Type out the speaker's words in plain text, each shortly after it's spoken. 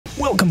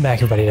Welcome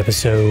back everybody to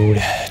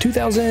episode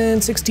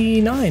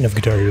 2069 of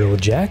Guitar Hero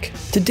with Jack.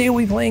 Today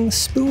we'll be playing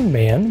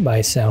Spoonman by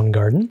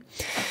Soundgarden,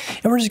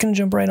 and we're just going to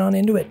jump right on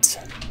into it.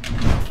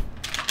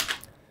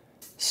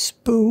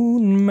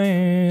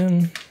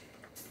 Spoonman.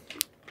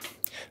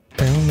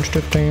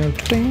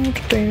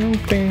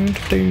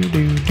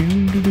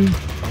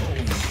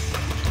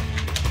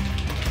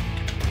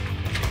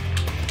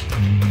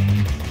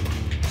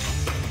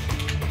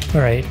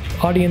 Alright,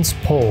 audience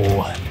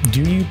poll.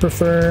 Do you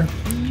prefer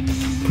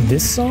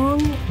this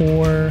song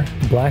or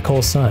Black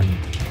Hole Sun?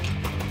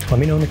 Let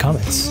me know in the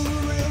comments.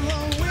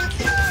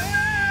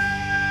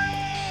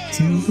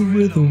 To the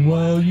rhythm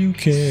while you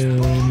can.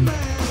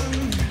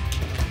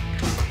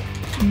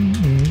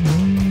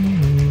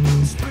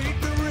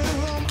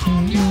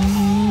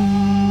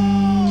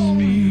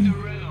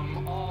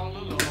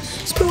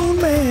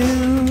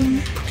 Spoonman.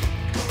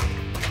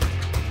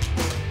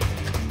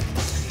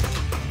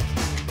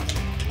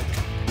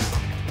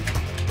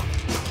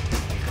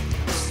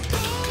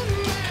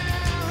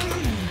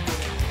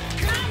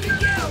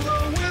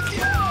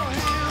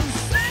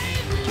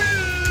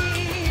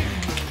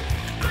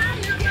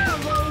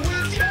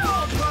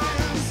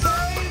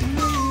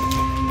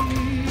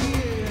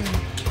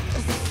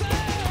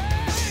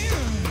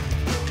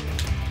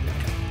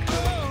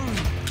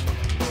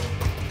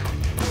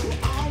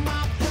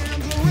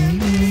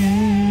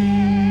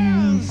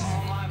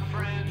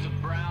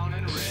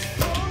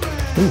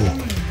 Ooh,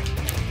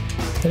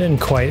 that didn't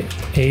quite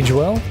age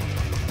well.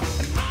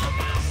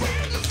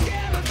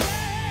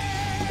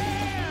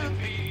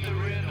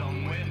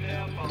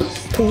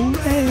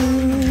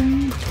 Spoonman.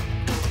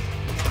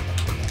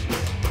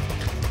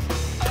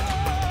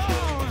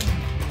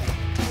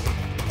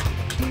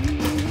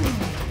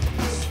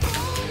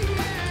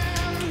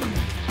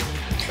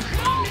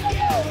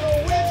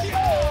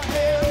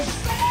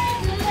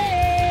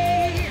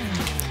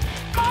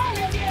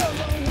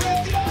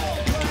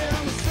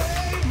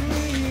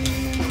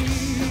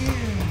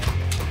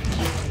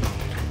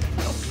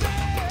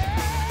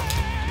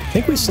 I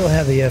think we still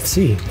have the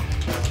FC.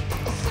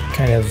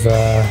 Kind of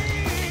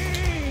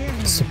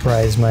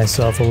surprised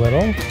myself a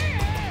little.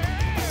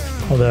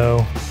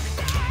 Although,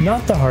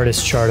 not the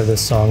hardest chart of this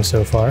song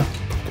so far.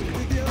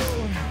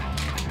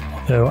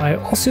 Though I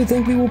also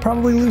think we will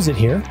probably lose it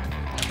here.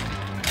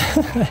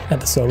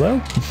 At the solo.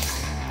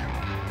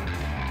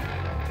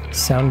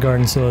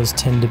 Soundgarden solos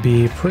tend to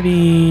be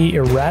pretty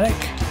erratic.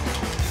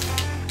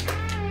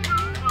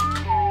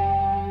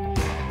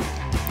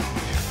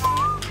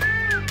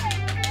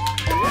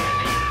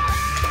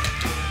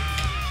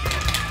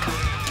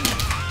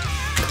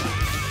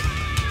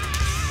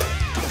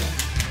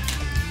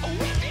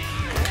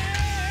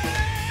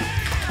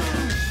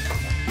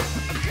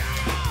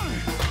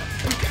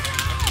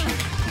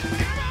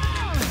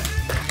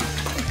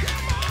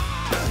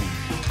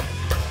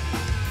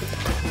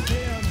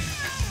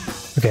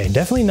 Okay,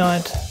 definitely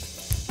not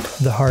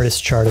the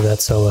hardest chart of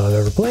that solo I've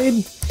ever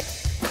played.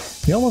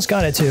 We almost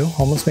got it too,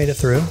 almost made it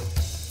through.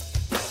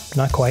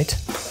 Not quite.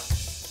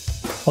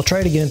 I'll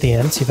try it again at the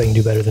end, see if I can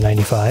do better than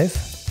 95.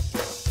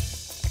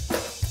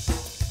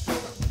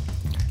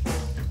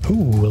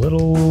 Ooh, a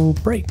little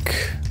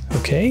break.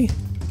 Okay.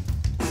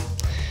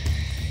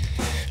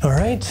 All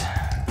right.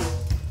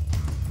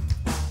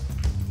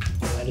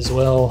 Might as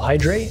well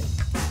hydrate.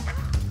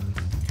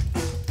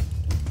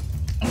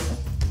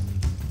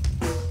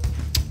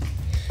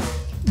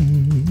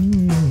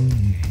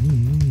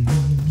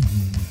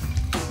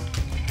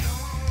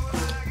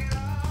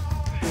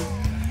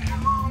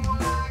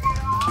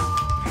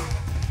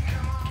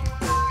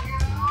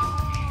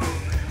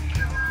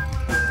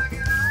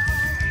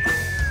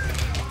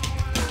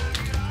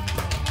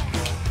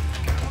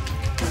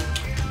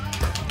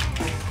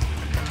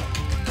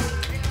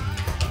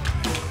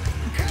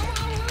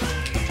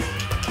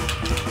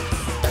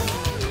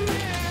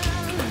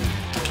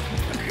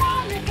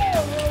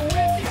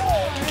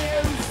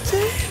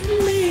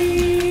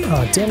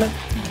 Oh, damn it.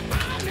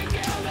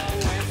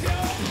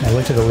 I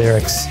looked at the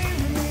lyrics.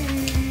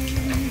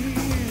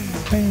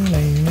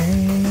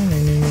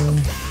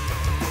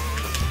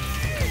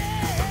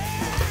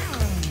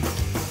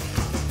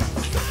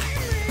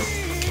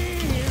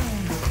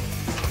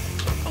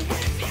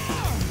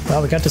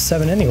 Well, we got to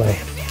 7 anyway.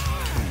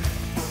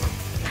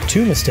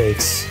 2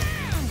 mistakes.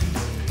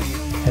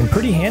 And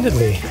pretty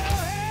handedly.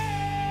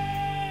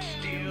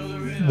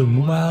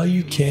 While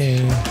you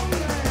can.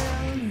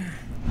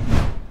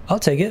 I'll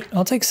take it.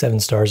 I'll take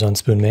 7 stars on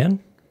Spoonman.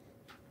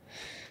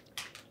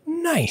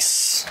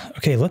 Nice.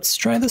 Okay, let's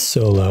try the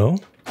solo.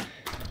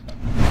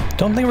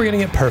 Don't think we're gonna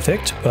get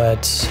perfect,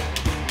 but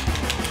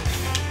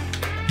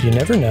you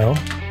never know.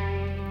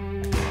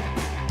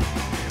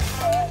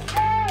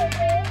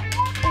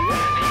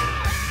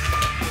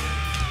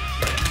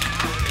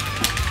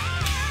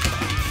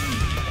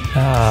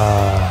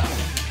 I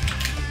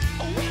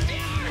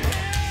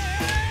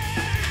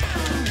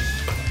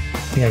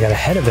think I got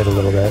ahead of it a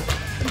little bit.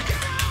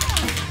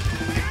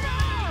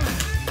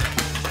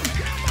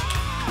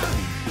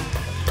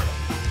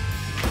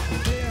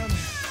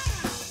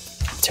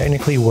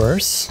 Technically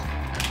worse.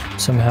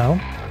 somehow.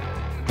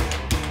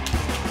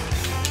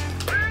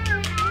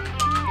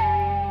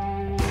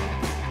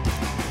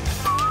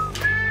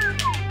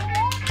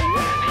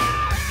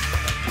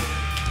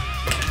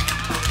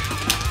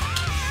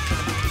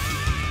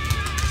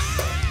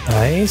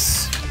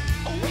 Nice.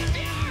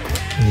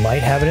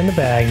 Might have it in the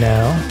bag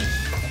now.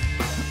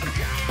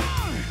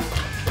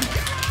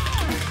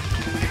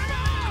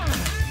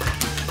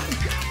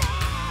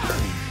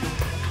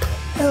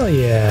 Hell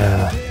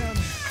yeah.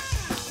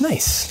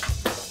 Nice.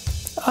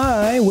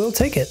 I will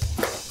take it.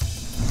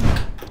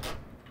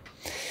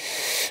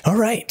 All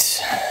right.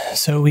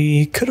 So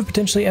we could have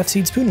potentially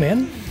FC'd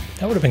Spoonman.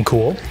 That would have been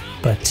cool.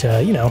 But,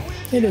 you know,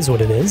 it is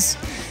what it is.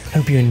 I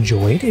hope you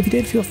enjoyed. If you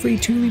did, feel free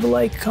to leave a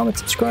like, comment,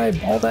 subscribe,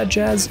 all that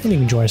jazz. And you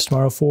can join us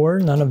tomorrow for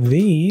none of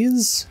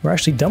these. We're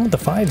actually done with the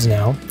 5s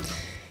now.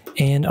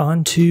 And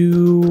on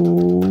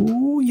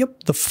to,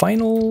 yep, the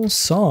final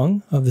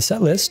song of the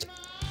set list,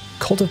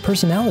 Cult of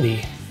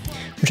Personality,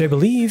 which I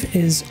believe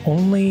is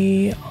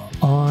only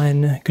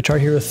on Guitar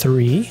Hero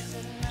 3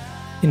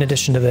 in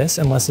addition to this,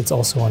 unless it's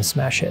also on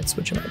Smash Hits,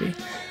 which it might be.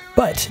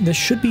 But this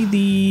should be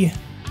the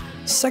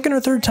second or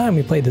third time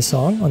we played this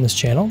song on this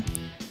channel.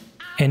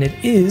 And it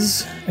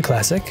is a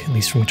classic, at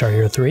least from Guitar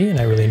Hero 3, and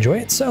I really enjoy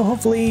it. So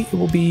hopefully it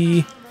will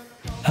be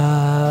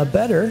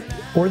better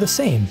or the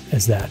same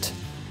as that.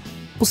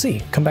 We'll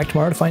see. Come back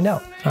tomorrow to find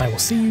out. I will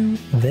see you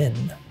then.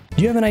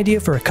 Do you have an idea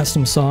for a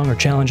custom song or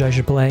challenge I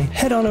should play?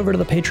 Head on over to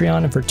the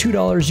Patreon, and for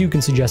 $2 you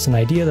can suggest an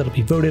idea that'll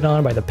be voted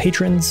on by the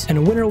patrons, and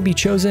a winner will be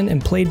chosen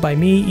and played by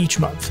me each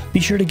month. Be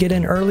sure to get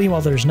in early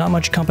while there's not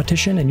much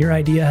competition and your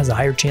idea has a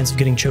higher chance of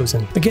getting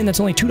chosen. Again,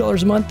 that's only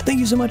 $2 a month. Thank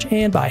you so much,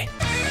 and bye.